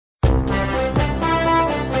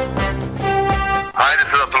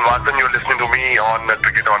Vatan. You're listening to me on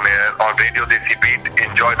Cricket On Air on Radio Desi Beat.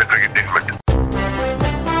 Enjoy the cricketainment.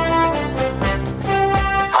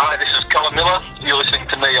 Hi, this is Callum Miller. You're listening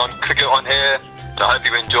to me on Cricket On Air. So I hope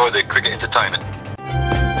you enjoy the cricket entertainment.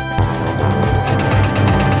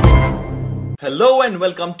 Hello and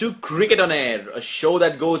welcome to Cricket On Air, a show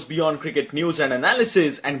that goes beyond cricket news and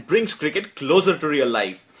analysis and brings cricket closer to real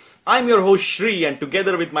life. I'm your host Shri, and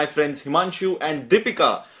together with my friends Himanshu and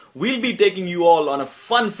Deepika, we'll be taking you all on a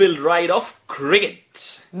fun-filled ride of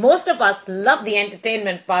cricket. Most of us love the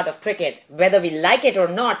entertainment part of cricket. Whether we like it or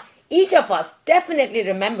not, each of us definitely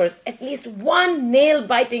remembers at least one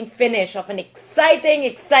nail-biting finish of an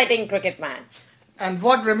exciting cricket match. And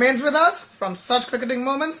what remains with us from such cricketing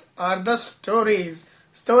moments are the stories.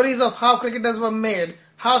 Stories of how cricketers were made,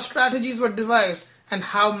 how strategies were devised, and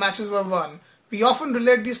how matches were won. We often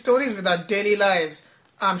relate these stories with our daily lives.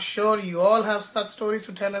 I'm sure you all have such stories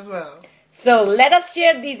to tell as well. So let us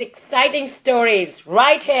share these exciting stories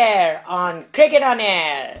right here on Cricket On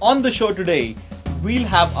Air. On the show today, we'll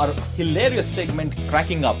have our hilarious segment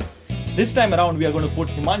Cracking Up. This time around, we are going to put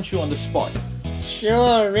Himanshu on the spot.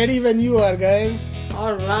 Sure, ready when you are, guys.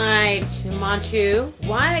 Alright, Himanshu,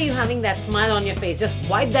 why are you having that smile on your face? Just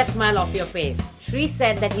wipe that smile off your face. Shri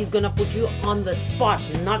said that he's gonna put you on the spot,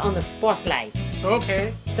 not on the spotlight.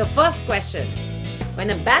 Okay. So first question, when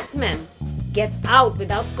a batsman gets out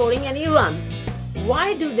without scoring any runs,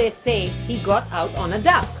 why do they say he got out on a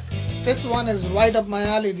duck? This one is right up my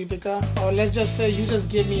alley, Deepika. Or let's just say you just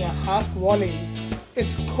gave me a half volley.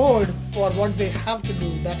 It's code for what they have to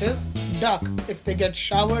do, that is, duck if they get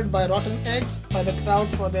showered by rotten eggs by the crowd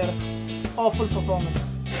for their awful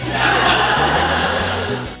performance.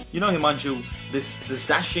 You know, Himanshu, this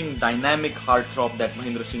dashing, dynamic heartthrob that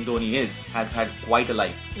Mahendra Singh Dhoni has had quite a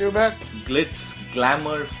life. You bet. Glitz,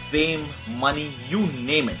 glamour, fame, money, you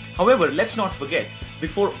name it. However, let's not forget,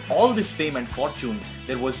 before all this fame and fortune,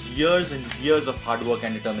 there was years and years of hard work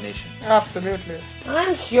and determination. Absolutely.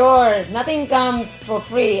 I'm sure nothing comes for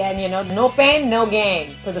free, and no pain, no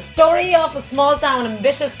gain. So the story of a small town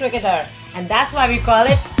ambitious cricketer, and that's why we call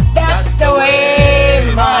it That's the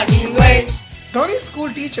Way, Mahi Way. Dhoni's school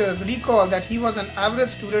teachers recall that he was an average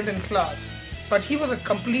student in class, but he was a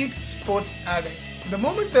complete sports addict. The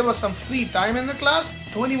moment there was some free time in the class,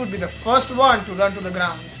 Dhoni would be the first one to run to the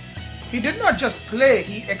grounds. He did not just play,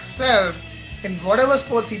 he excelled in whatever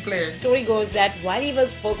sports he played. The story goes that while he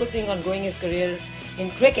was focusing on growing his career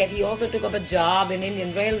in cricket, he also took up a job in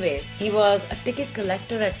Indian Railways. He was a ticket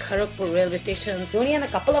collector at Kharagpur railway station. Dhoni and a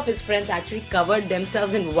couple of his friends actually covered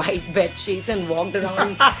themselves in white bed sheets and walked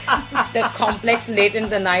around the complex late in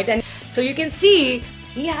the night. And so you can see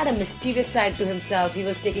he had a mysterious side to himself. He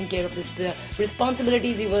was taking care of his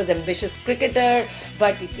responsibilities. He was an ambitious cricketer,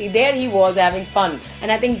 but there he was having fun.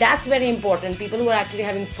 And I think that's very important. People who are actually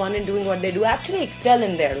having fun and doing what they do actually excel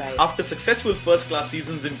in their life. After successful first-class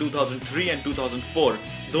seasons in 2003 and 2004,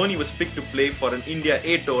 Dhoni was picked to play for an India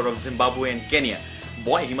A tour of Zimbabwe and Kenya.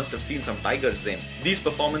 Boy, he must have seen some tigers then. These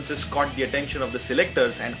performances caught the attention of the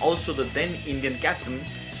selectors and also the then Indian captain,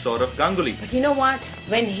 Sourav Ganguly. But you know what?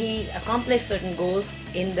 When he accomplished certain goals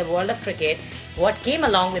in the world of cricket, what came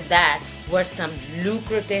along with that were some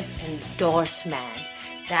lucrative endorsements.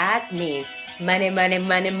 That means money, money,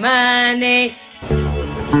 money, money.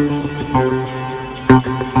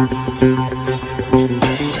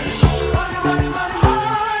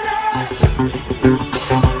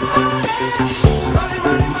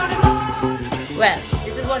 Well,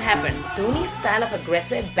 this is what happened. Dhoni's style of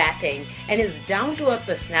aggressive batting and his down-to-earth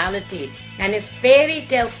personality and his fairy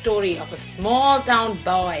tale story of a small town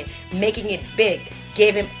boy making it big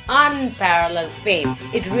gave him unparalleled fame.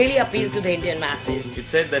 It really appealed to the Indian masses. It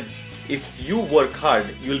said that if you work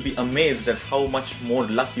hard, you'll be amazed at how much more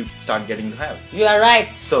luck you start getting to have. You are right.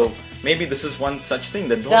 So maybe this is one such thing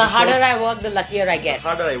that Dhoni The harder I work, the luckier I get. The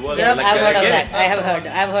harder I work, Yes, the I've luckier heard I of get.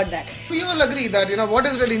 that. I've heard that. We will agree that what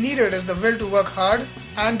is really needed is the will to work hard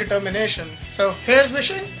and determination. So here's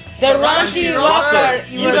wishing The Ranchi Rocker,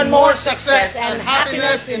 even more success and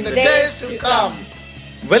happiness in the days to come.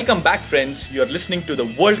 Welcome back, friends. You're listening to the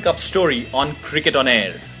World Cup story on Cricket On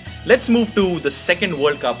Air. Let's move to the second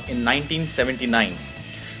World Cup in 1979.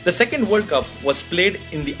 The second World Cup was played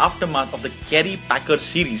in the aftermath of the Kerry-Packer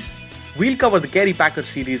series. We'll cover the Kerry-Packer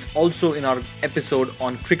series also in our episode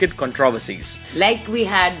on cricket controversies. Like we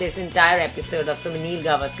had this entire episode of Sunil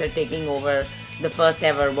Gavaskar taking over the first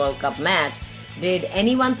ever World Cup match. Did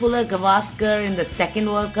anyone pull a Gavaskar in the second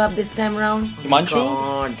World Cup this time around?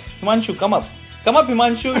 Himanshu? Himanshu, come up. Come up,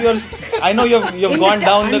 Himanshu. I know you've gone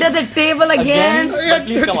down under the table again. But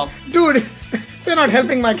please come up. Dude, they're not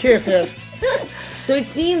helping my case here. So it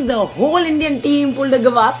seems the whole Indian team pulled a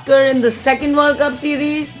Gavaskar in the second World Cup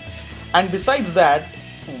series. And besides that,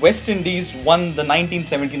 West Indies won the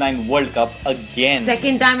 1979 World Cup again.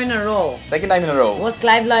 Second time in a row. Second time in a row. Was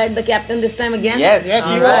Clive Lloyd the captain this time again? Yes, Yes,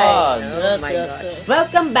 he he was. was. Oh my God.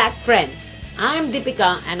 Welcome back, friends. I'm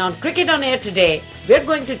Deepika, and on Cricket on Air today, we're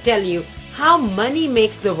going to tell you how money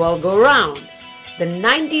makes the world go round. The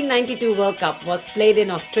 1992 World Cup was played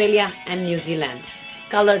in Australia and New Zealand.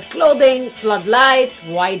 Colored clothing, floodlights,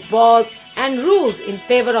 white balls, and rules in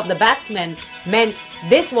favor of the batsmen meant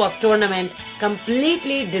this was tournament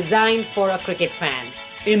completely designed for a cricket fan.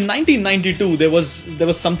 In 1992, there was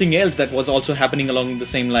something else that was also happening along the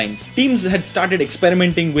same lines. Teams had started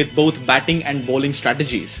experimenting with both batting and bowling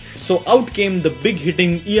strategies. So out came the big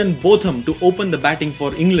hitting Ian Botham to open the batting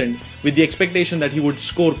for England with the expectation that he would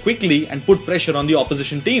score quickly and put pressure on the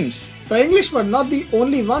opposition teams. The English were not the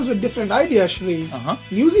only ones with different ideas, Shri.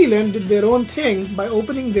 New Zealand did their own thing by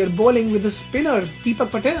opening their bowling with the spinner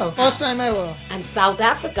Deepak Patel. First time ever. And South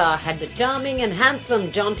Africa had the charming and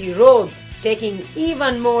handsome Jonty Rhodes taking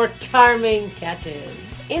even more charming catches.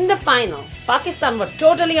 In the final, Pakistan were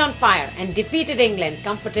totally on fire and defeated England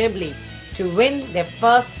comfortably to win their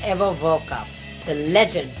first ever World Cup. The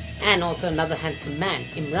legend and also another handsome man,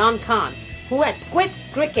 Imran Khan, who had quit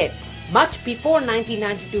cricket much before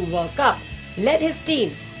 1992 World Cup, led his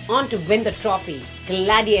team on to win the trophy,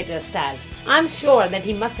 gladiator style. I'm sure that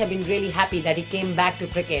he must have been really happy that he came back to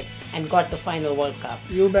cricket and got the final World Cup.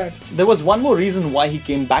 You bet. There was one more reason why he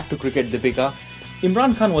came back to cricket, Deepika.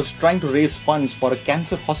 Imran Khan was trying to raise funds for a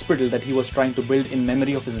cancer hospital that he was trying to build in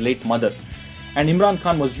memory of his late mother. And Imran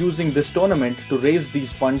Khan was using this tournament to raise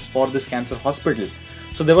these funds for this cancer hospital.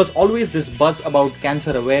 So there was always this buzz about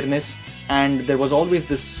cancer awareness, and there was always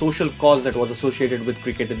this social cause that was associated with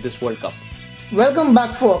cricket in this World Cup. Welcome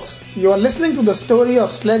back, folks. You are listening to the story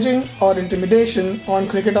of sledging or intimidation on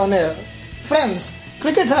Cricket on Air. Friends,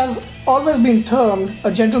 cricket has always been termed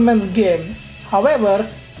a gentleman's game. However,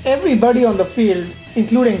 everybody on the field,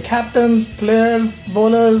 including captains, players,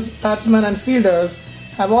 bowlers, batsmen and fielders,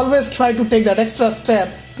 have always tried to take that extra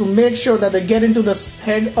step to make sure that they get into the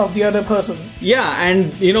head of the other person. Yeah,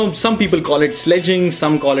 and some people call it sledging,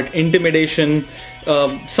 some call it intimidation,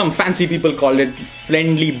 some fancy people call it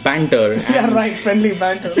friendly banter. Yeah, right, friendly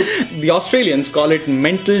banter. The Australians call it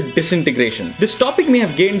mental disintegration. This topic may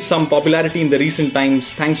have gained some popularity in the recent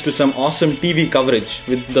times thanks to some awesome TV coverage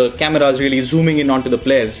with the cameras really zooming in onto the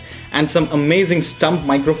players and some amazing stump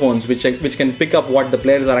microphones which can pick up what the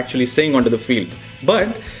players are actually saying onto the field.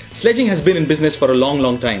 But sledging has been in business for a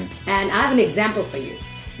long time. And I have an example for you.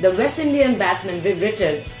 The West Indian batsman Viv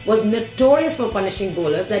Richards was notorious for punishing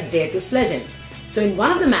bowlers that dared to sledge him. So in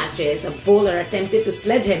one of the matches, a bowler attempted to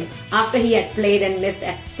sledge him after he had played and missed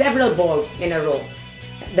at several balls in a row.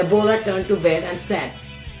 The bowler turned to Viv and said,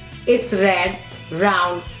 "It's red,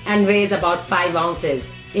 round and weighs about 5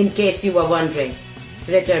 ounces, in case you were wondering."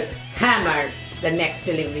 Richards hammered the next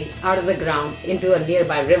delivery out of the ground into a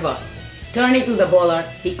nearby river. Turning to the bowler,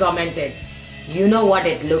 he commented, "You know what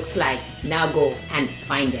it looks like, now go and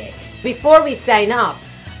find it." Before we sign off,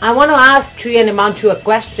 I want to ask Sri and Imanshu a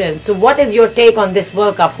question. So what is your take on this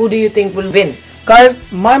World Cup? Who do you think will win? Guys,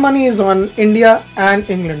 my money is on India and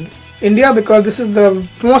England. India because this is the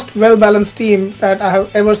most well-balanced team that I have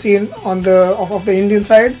ever seen on of the Indian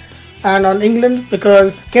side. And on England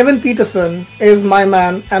because Kevin Peterson is my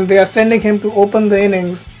man and they are sending him to open the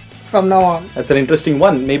innings from now on. That's an interesting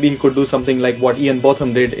one. Maybe he could do something like what Ian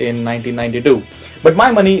Botham did in 1992. But my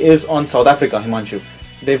money is on South Africa, Himanshu.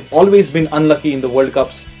 They've always been unlucky in the World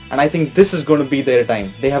Cups, and I think this is going to be their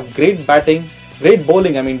time. They have great batting, great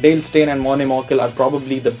bowling. I mean, Dale Steyn and Morne Morkel are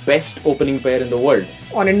probably the best opening pair in the world.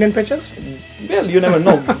 On Indian pitches? Well, you never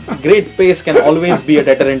know. Great pace can always be a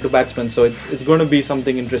deterrent to batsmen, so it's going to be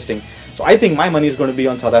something interesting. So I think my money is going to be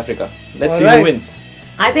on South Africa. Let's see who wins.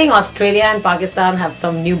 I think Australia and Pakistan have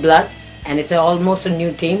some new blood and it's almost a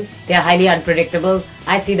new team. They are highly unpredictable.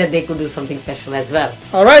 I see that they could do something special as well.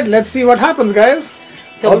 Alright, let's see what happens, guys.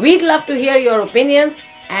 So we'd love to hear your opinions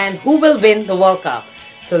and who will win the World Cup.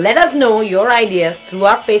 So let us know your ideas through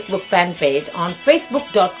our Facebook fan page on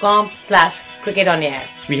facebook.com/cricketonair.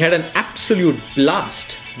 We had an absolute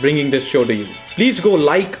blast bringing this show to you. Please go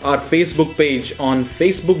like our Facebook page on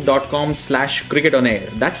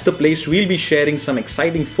facebook.com/cricketonair. That's the place we'll be sharing some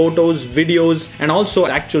exciting photos, videos, and also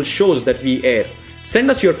actual shows that we air.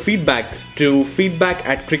 Send us your feedback to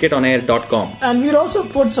feedback@cricketonair.com. And we'll also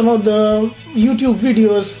put some of the YouTube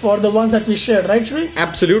videos for the ones that we shared, right, Shri?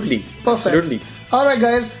 Absolutely. Perfect. Absolutely. Alright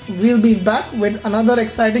guys, we'll be back with another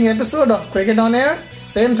exciting episode of Cricket on Air.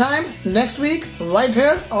 Same time, next week, right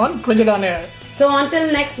here on Cricket on Air. So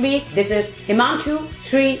until next week, this is Himanshu,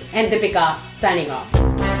 Shri and Deepika signing off.